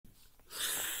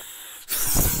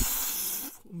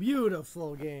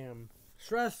Beautiful game.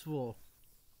 Stressful.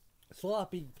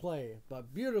 Sloppy play,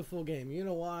 but beautiful game. You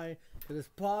know why? Because this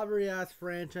poverty-ass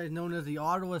franchise known as the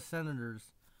Ottawa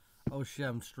Senators. Oh shit,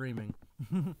 I'm streaming.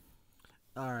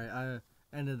 Alright, I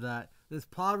ended that. This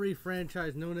poverty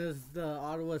franchise known as the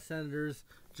Ottawa Senators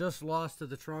just lost to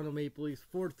the Toronto Maple Leafs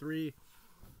 4-3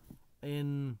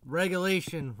 in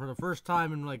regulation for the first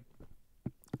time in like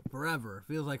forever.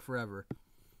 Feels like forever.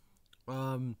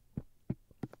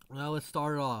 Now let's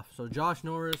start it off. So Josh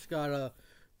Norris got a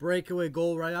breakaway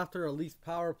goal right after a Leafs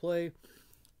power play.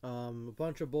 A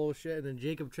bunch of bullshit, and then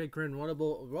Jacob Chikrin, what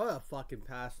a fucking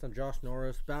pass on Josh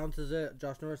Norris. Bounces it.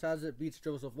 Josh Norris has it. Beats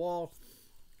Joseph Wall.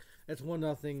 It's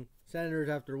 1-0. Senators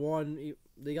after one.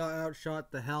 They got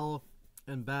outshot the hell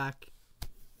and back.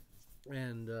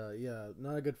 And yeah,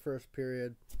 not a good first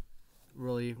period,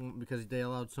 really, because they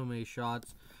allowed so many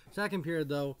shots. Second period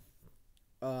though,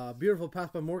 beautiful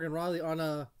pass by Morgan Riley on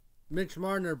a Mitch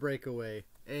Marner breakaway.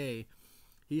 He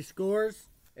scores.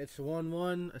 It's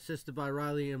 1-1, assisted by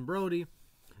Riley and Brody.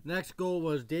 Next goal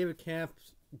was David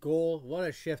Kamp's goal. What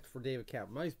a shift for David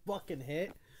Kamp. Nice fucking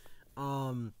hit.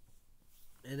 And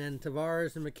then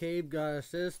Tavares and McCabe got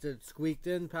assist. It squeaked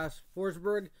in past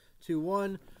Forsberg,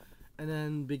 2-1. And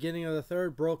then beginning of the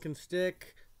third, broken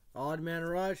stick, odd man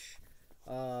rush.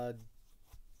 Was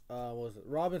it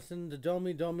Robinson to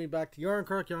Domi back to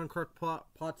Yarncrook. Yarncrook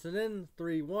pots it in,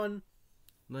 3-1.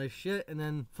 Nice shit. And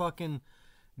then fucking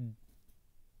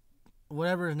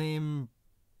whatever his name,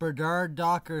 Bernard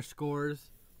Docker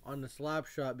scores on the slap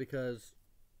shot because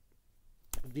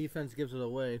defense gives it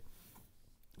away.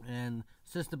 And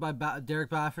assisted by Derek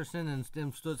Bafferson and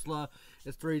Tim Stutzla,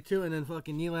 it's 3-2. And then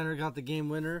fucking Nylander got the game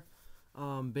winner.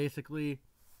 Basically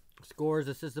scores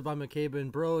assisted by McCabe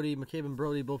and Brody. McCabe and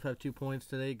Brody both have 2 points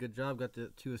today. Good job. Got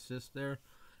the 2 assists there.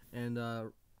 And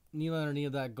Nylander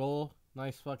needed that goal.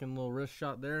 Nice fucking little wrist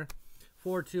shot there.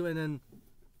 4-2. And then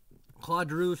Claude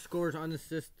Giroux scores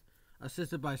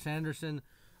assisted by Sanderson.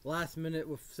 Last minute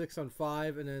with 6 on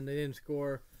 5. And then they didn't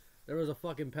score. There was a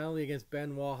fucking penalty against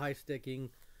Benoit, high sticking.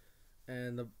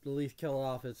 And the Leafs kill it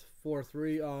off. It's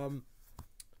 4-3.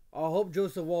 I hope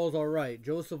Joseph Wall's alright.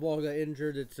 Joseph Wall got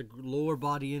injured. It's a lower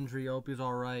body injury. I hope he's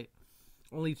alright.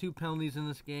 Only 2 penalties in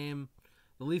this game.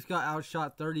 The Leafs got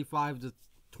outshot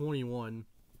 35-21.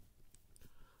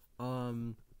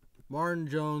 Martin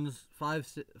Jones,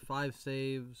 5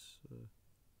 saves.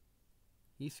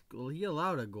 He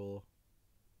allowed a goal.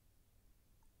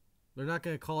 They're not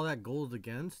going to call that goals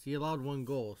against. He allowed 1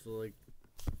 goal. So, like,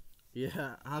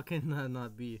 yeah, how can that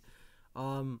not be?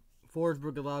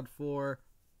 Forsberg allowed 4.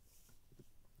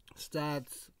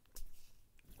 Stats.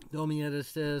 Domi had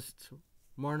assist.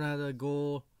 Martin had a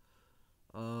goal.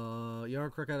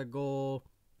 Yarncrook had a goal.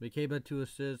 McCabe had 2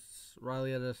 assists.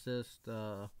 Riley had an assist.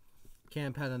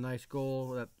 Camp had a nice goal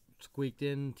that squeaked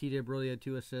in. TJ Brody had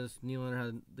 2 assists. Nylander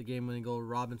had the game-winning goal.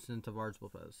 Robinson and Tavares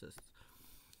both had assists.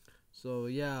 So,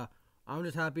 yeah. I'm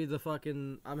just happy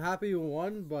I'm happy we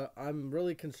won, but I'm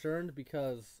really concerned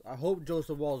because I hope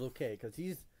Joseph Wall's okay. Because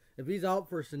if he's out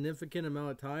for a significant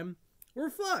amount of time, we're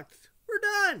fucked. We're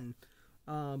done.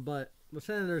 But the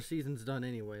Senators' season's done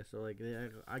anyway, so like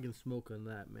I can smoke on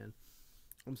that, man.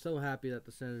 I'm so happy that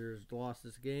the Senators lost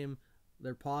this game.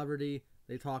 Their poverty.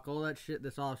 They talk all that shit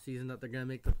this offseason that they're gonna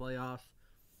make the playoffs,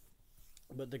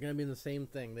 but they're gonna be in the same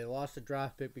thing. They lost a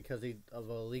draft pick because of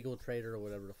a legal trade or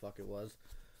whatever the fuck it was.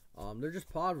 They're just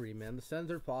poverty, man. The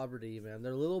Sens are poverty, man.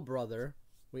 Their little brother.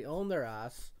 We own their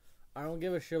ass. I don't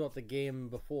give a shit about the game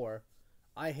before.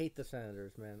 I hate the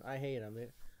Senators, man. I hate them.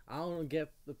 I don't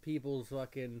get the people's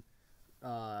fucking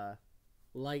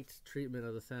light treatment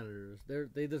of the Senators.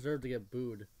 They deserve to get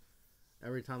booed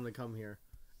every time they come here.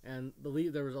 And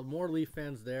there was more Leaf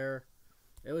fans there.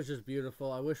 It was just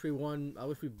beautiful. I wish we won. I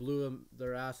wish we blew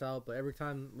their ass out. But every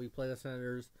time we play the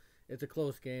Senators, it's a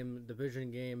close game,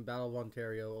 division game, Battle of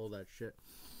Ontario, all that shit.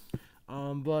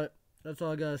 But that's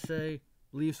all I gotta say.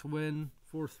 Leafs win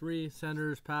 4-3.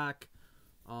 Senators pack.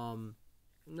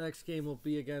 Next game will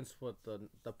be against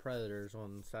the Predators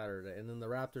on Saturday, and then the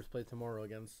Raptors play tomorrow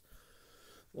against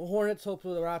the Hornets.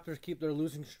 Hopefully the Raptors keep their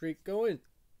losing streak going.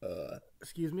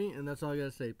 Excuse me, and that's all I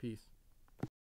gotta say. Peace.